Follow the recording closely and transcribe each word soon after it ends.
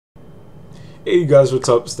Hey you guys, what's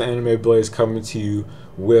up? It's the Anime Blaze coming to you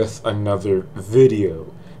with another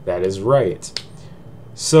video. That is right.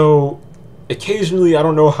 So, occasionally, I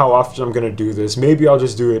don't know how often I'm going to do this. Maybe I'll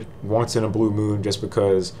just do it once in a blue moon just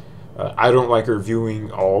because I don't like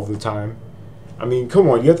reviewing all the time. I mean, come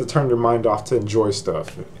on, you have to turn your mind off to enjoy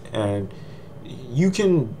stuff. And you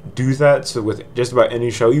can do that with just about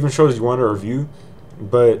any show, even shows you want to review.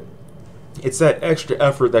 But it's that extra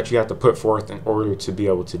effort that you have to put forth in order to be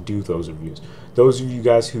able to do those reviews. Those of you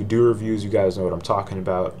guys who do reviews, you guys know what I'm talking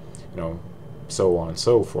about, so on and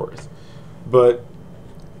so forth. But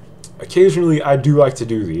occasionally I do like to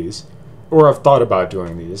do these, or I've thought about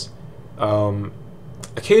doing these.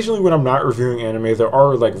 Occasionally when I'm not reviewing anime, there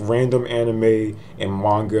are like random anime and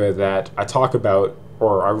manga that I talk about,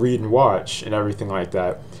 or I read and watch and everything like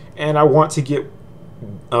that. And I want to get,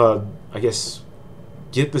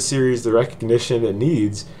 get the series the recognition it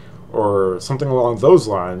needs, or something along those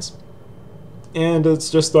lines. And it's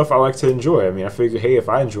just stuff I like to enjoy. I mean, I figure, hey, if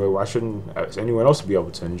I enjoy it, why shouldn't anyone else be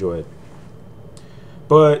able to enjoy it?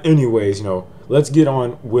 But anyways, let's get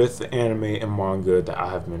on with the anime and manga that I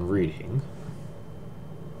have been reading.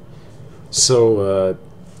 So,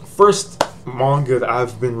 first manga that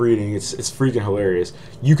I've been reading, it's freaking hilarious.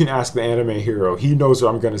 You can ask the anime hero. He knows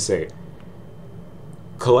what I'm going to say.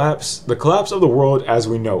 The collapse of the world as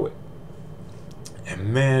we know it.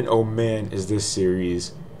 And man, oh man, is this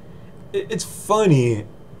series, it's funny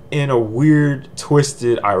in a weird,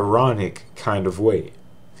 twisted, ironic kind of way.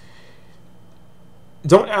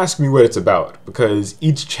 Don't ask me what it's about, because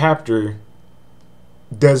each chapter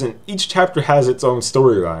has its own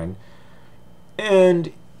storyline,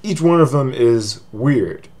 and each one of them is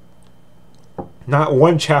weird. Not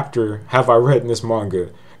one chapter have I read in this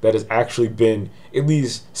manga that has actually been at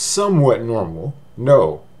least somewhat normal.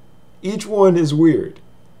 No. Each one is weird.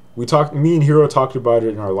 Me and Hiro talked about it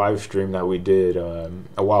in our live stream that we did a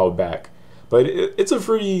while back. But it's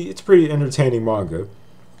pretty entertaining manga.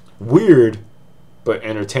 Weird, but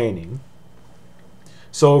entertaining.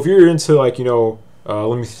 So if you're into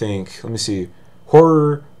let me see,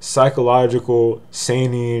 horror, psychological,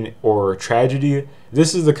 seinen, or tragedy,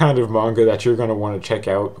 this is the kind of manga that you're gonna want to check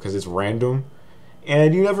out because it's random.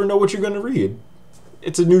 And you never know what you're going to read.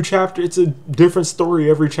 It's a new chapter. It's a different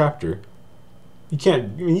story every chapter. You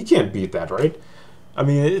can't beat that, right? I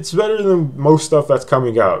mean, it's better than most stuff that's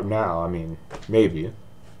coming out now. I mean, maybe.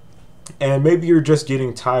 And maybe you're just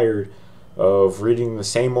getting tired of reading the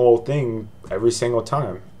same old thing every single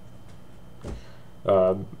time.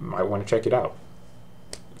 Might want to check it out.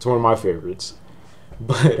 It's one of my favorites.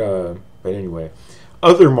 But anyway,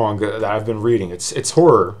 other manga that I've been reading, it's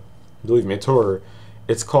horror. Believe me, it's horror.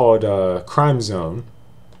 It's called Crime Zone.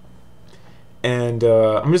 And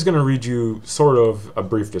I'm just going to read you sort of a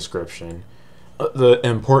brief description, the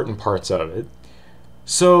important parts of it.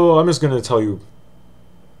 So I'm just going to tell you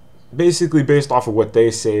basically based off of what they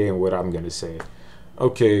say and what I'm going to say.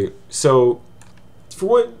 Okay, so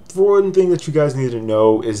for one thing that you guys need to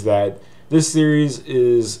know is that this series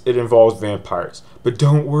it involves vampires. But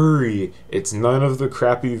don't worry, it's none of the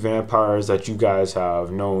crappy vampires that you guys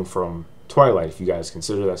have known from Twilight, if you guys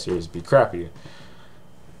consider that series to be crappy.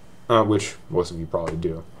 Which most of you probably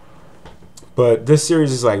do. But this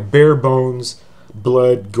series is like bare bones,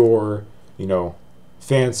 blood, gore,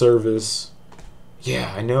 fan service.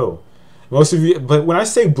 Yeah, I know. Most of you, but when I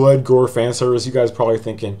say blood, gore, fan service, you guys are probably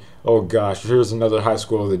thinking, oh gosh, here's another High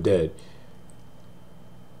School of the Dead.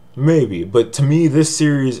 Maybe, but to me, this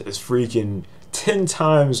series is freaking 10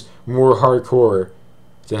 times more hardcore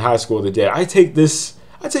than High School of the Dead. I take this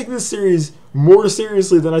series more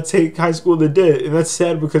seriously than I take High School of the Dead, and that's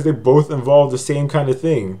sad because they both involve the same kind of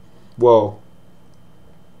thing. Well,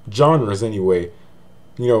 genres anyway.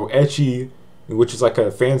 Ecchi, which is like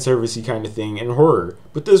a fan servicey kind of thing, and horror.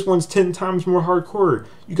 But this one's 10 times more hardcore.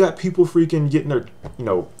 You got people freaking getting their,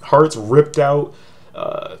 hearts ripped out.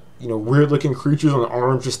 Weird looking creatures on the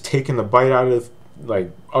arms just taking the bite out of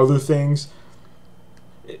like other things.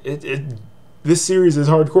 This series is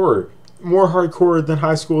hardcore, more hardcore than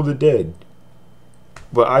High School of the Dead.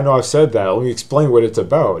 But I know I've said that. Let me explain what it's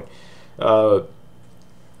about. How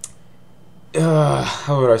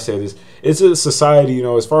would I say this? It's a society,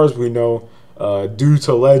 as far as we know, due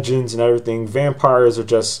to legends and everything, vampires are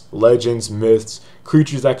just legends, myths,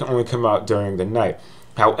 creatures that can only come out during the night.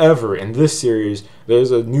 However, in this series,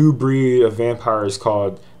 there's a new breed of vampires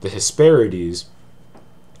called the Hesperides,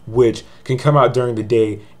 which can come out during the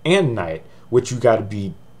day and night, which you got to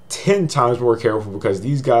be 10 times more careful because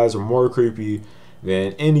these guys are more creepy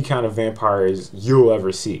than any kind of vampires you'll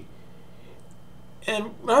ever see.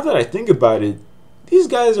 And now that I think about it, these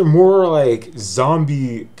guys are more like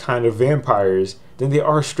zombie kind of vampires than they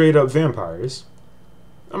are straight up vampires.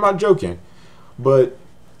 I'm not joking. But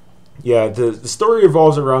yeah, the story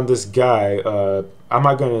revolves around this guy. I'm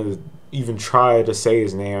not going to even try to say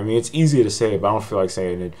his name. I mean, it's easy to say it, but I don't feel like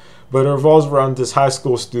saying it. But it revolves around this high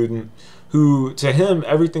school student who, to him,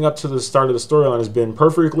 everything up to the start of the storyline has been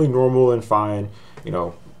perfectly normal and fine. You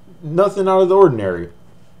know, nothing out of the ordinary.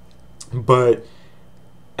 But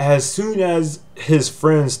as soon as his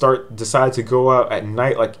friends decide to go out at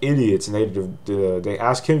night like idiots, and they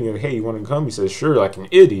ask him, you know, hey, you want to come? He says, sure, like an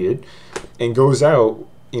idiot, and goes out,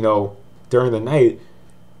 you know, during the night.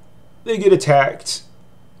 They get attacked.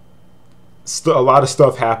 A lot of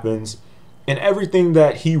stuff happens, and everything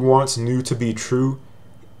that he once knew to be true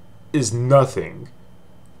is nothing.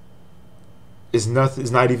 Is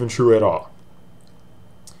not even true at all.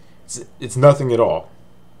 It's nothing at all.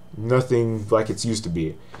 Nothing like it's used to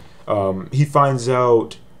be. He finds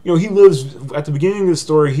out, you know, he lives at the beginning of the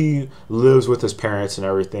story. He lives with his parents and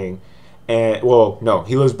everything, and well, no,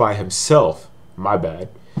 he lives by himself. My bad.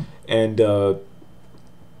 And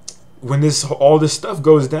when all this stuff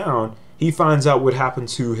goes down, he finds out what happened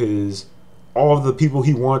to all of the people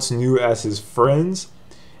he once knew as his friends,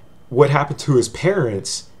 what happened to his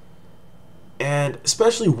parents, and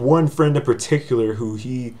especially one friend in particular who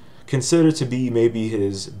he considered to be maybe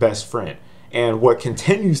his best friend, and what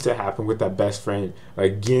continues to happen with that best friend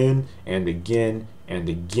again and again and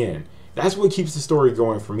again. That's what keeps the story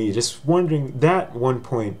going for me. Just wondering, that one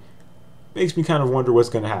point makes me kind of wonder what's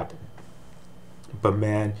going to happen. But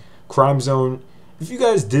man, Crime Zone, if you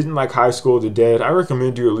guys didn't like High School of the Dead, I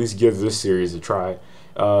recommend you at least give this series a try.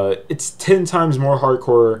 It's 10 times more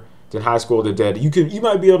hardcore than High School of the Dead. You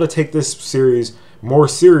might be able to take this series more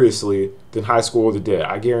seriously than High School of the Dead.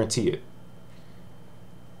 I guarantee it.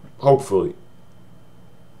 Hopefully.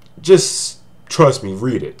 Just trust me,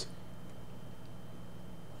 read it.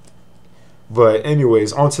 But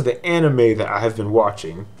anyways, on to the anime that I have been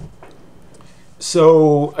watching.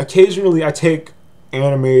 So occasionally I take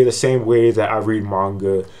anime the same way that I read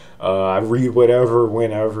manga. I read whatever,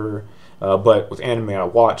 whenever. But with anime, I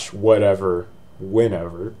watch whatever,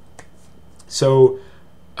 whenever. So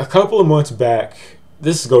a couple of months back,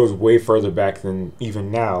 this goes way further back than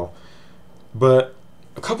even now, but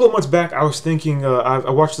a couple of months back, I was thinking, I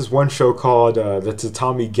watched this one show called The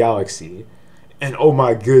Tatami Galaxy, and oh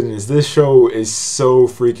my goodness, this show is so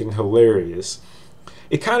freaking hilarious.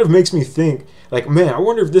 It kind of makes me think, like, man, I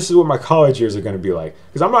wonder if this is what my college years are going to be like.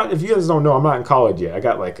 Because if you guys don't know, I'm not in college yet. I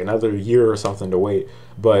got like another year or something to wait.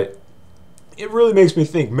 But it really makes me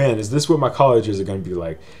think, man, is this what my college years are going to be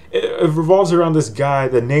like? It revolves around this guy,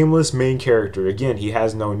 the nameless main character. Again, he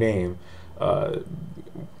has no name.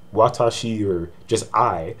 Watashi, or just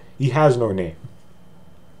I. He has no name.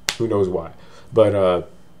 Who knows why? But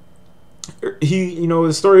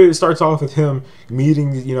the story starts off with him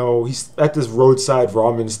meeting, he's at this roadside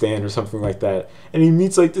ramen stand or something like that, and he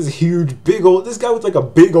meets like this guy with like a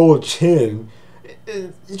big old chin.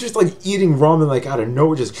 He's just like eating ramen like out of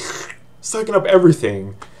nowhere, just sucking up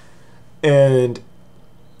everything. And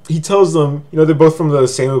he tells them, they're both from the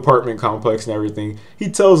same apartment complex and everything. He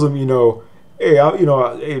tells them, hey,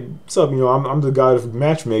 hey, what's up? I'm the guy of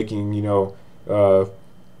matchmaking.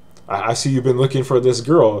 I see you've been looking for this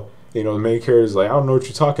girl. The main character is like, I don't know what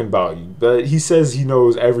you're talking about. But he says he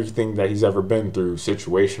knows everything that he's ever been through,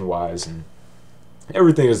 situation-wise, and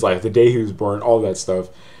everything is like the day he was born, all that stuff.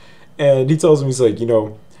 And he tells him, he's like,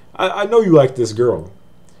 I know you like this girl.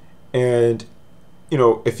 And,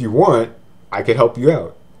 if you want, I could help you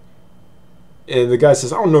out. And the guy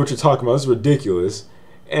says, I don't know what you're talking about. This is ridiculous.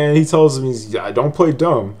 And he tells him, don't play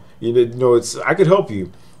dumb. I could help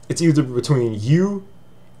you. It's either between you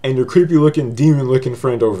and your creepy-looking, demon-looking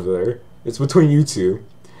friend over there. It's between you two.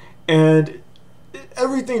 And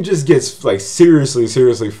everything just gets, like, seriously,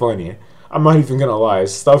 seriously funny. I'm not even gonna lie.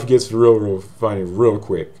 Stuff gets real funny real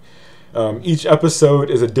quick. Each episode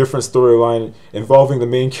is a different storyline involving the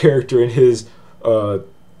main character and his,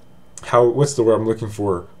 what's the word I'm looking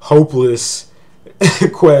for? Hopeless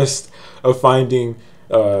quest of finding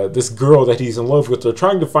this girl that he's in love with, or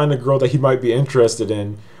trying to find a girl that he might be interested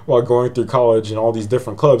in while going through college and all these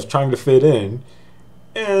different clubs, trying to fit in.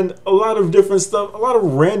 And a lot of different stuff, a lot of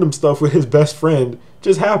random stuff with his best friend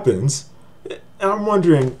just happens. And I'm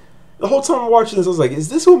wondering, the whole time I'm watching this, I was like, is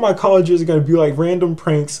this what my college years are going to be like? Random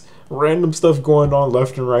pranks, random stuff going on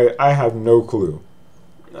left and right. I have no clue.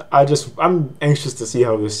 I'm anxious to see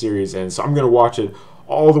how this series ends, so I'm going to watch it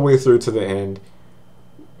all the way through to the end.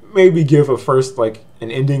 Maybe give a first, like, an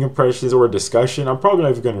ending impressions or a discussion. I'm probably not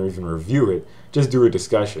even going to review it. Just do a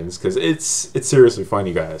discussions, because it's seriously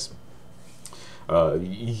funny, guys.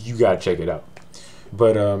 You gotta check it out.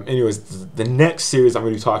 But anyways, the next series I'm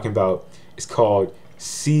going to be talking about is called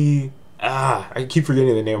I keep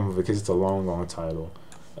forgetting the name of it because it's a long title.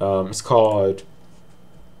 It's called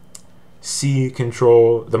C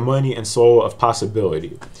Control: The Money and Soul of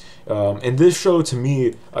Possibility. And this show, to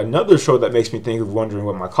me, another show that makes me think of wondering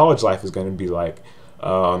what my college life is going to be like.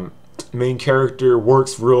 Main character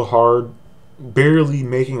works real hard, barely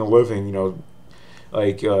making a living,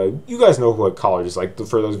 like you guys know what college is like.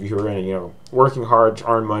 For those of you who are in it, working hard to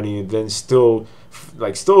earn money, and then still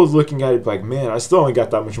looking at it like, man, I still only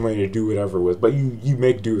got that much money to do whatever with. But you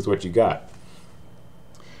make do with what you got.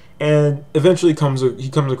 And eventually he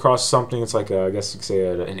comes across something. It's like I guess you could say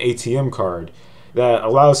an ATM card that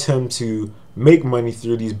allows him to make money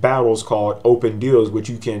through these battles called open deals, which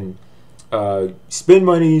you can spend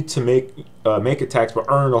money to make attacks, but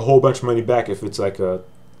earn a whole bunch of money back if it's like a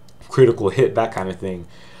critical hit, that kind of thing.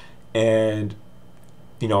 And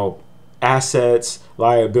assets,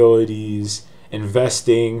 liabilities,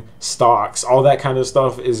 investing, stocks, all that kind of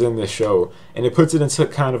stuff is in the show, and it puts it into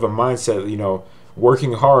kind of a mindset.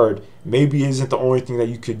 Working hard maybe isn't the only thing that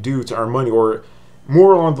you could do to earn money, or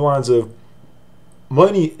more along the lines of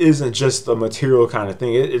money isn't just a material kind of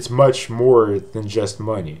thing. It's much more than just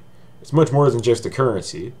money. It's much more than just a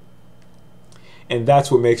currency. And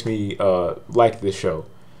that's what makes me like this show.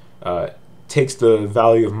 Takes the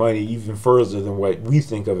value of money even further than what we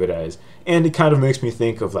think of it as. And it kind of makes me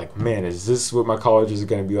think of like, man, is this what my college is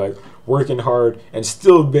going to be like? Working hard and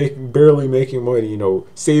still barely making money,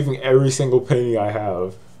 saving every single penny I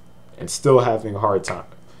have and still having a hard time.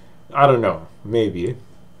 I don't know, maybe.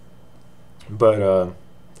 But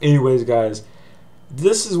anyways, guys,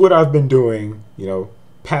 this is what I've been doing,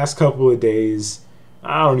 past couple of days.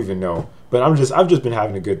 I don't even know, but I've just been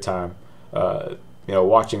having a good time,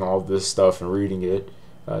 watching all this stuff and reading it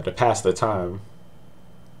to pass the time.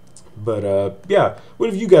 But yeah, what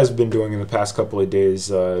have you guys been doing in the past couple of days,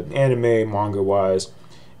 anime, manga wise?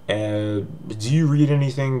 And do you read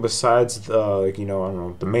anything besides I don't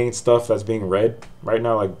know, the main stuff that's being read right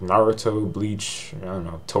now, like Naruto, Bleach, I don't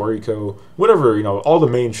know, Toriko, whatever, all the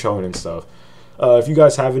main shonen stuff. If you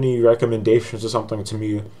guys have any recommendations or something to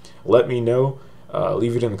me, let me know.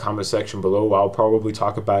 Leave it in the comment section below. I'll probably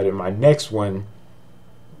talk about it in my next one,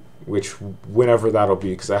 which whenever that'll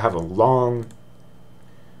be, because I have a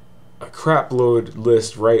crap load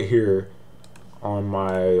list right here on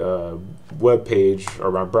my web page or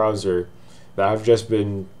my browser that I've just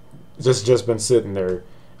been sitting there.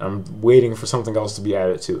 I'm waiting for something else to be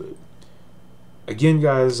added to it. Again,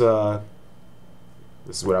 guys, this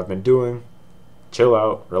is what I've been doing. Chill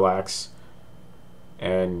out, relax,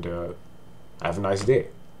 and have a nice day.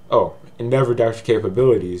 Oh, and never doubt your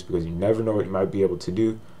capabilities, because you never know what you might be able to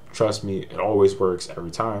do. Trust me, it always works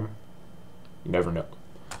every time. You never know.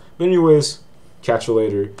 But anyways, catch you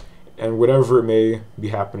later, and whatever it may be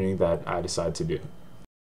happening that I decide to do.